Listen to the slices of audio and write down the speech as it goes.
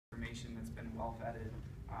information that's been well vetted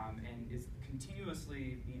and is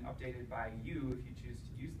continuously being updated by you if you choose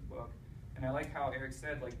to use the book. And I like how Eric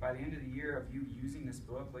said, like, by the end of the year of you using this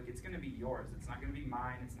book, like, it's going to be yours. It's not going to be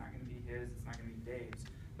mine. It's not going to be his. It's not going to be Dave's.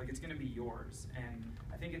 Like, it's going to be yours. And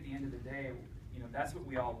I think at the end of the day, you know, that's what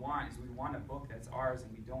we all want, is we want a book that's ours,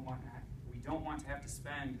 and we don't want to have to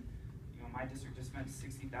spend, you know, my district just spent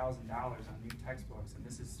 $60,000 on new textbooks, and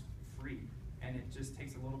this is free. And it just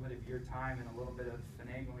takes a little bit of your time and a little bit of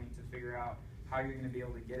finagling to figure out how you're going to be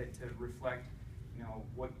able to get it to reflect, you know,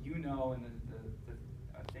 what you know and the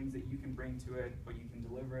things that you can bring to it, but you can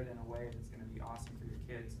deliver it in a way that's going to be awesome for your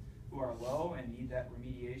kids who are low and need that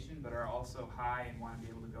remediation, but are also high and want to be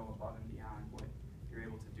able to go above and beyond what you're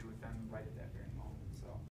able to do with them right at that very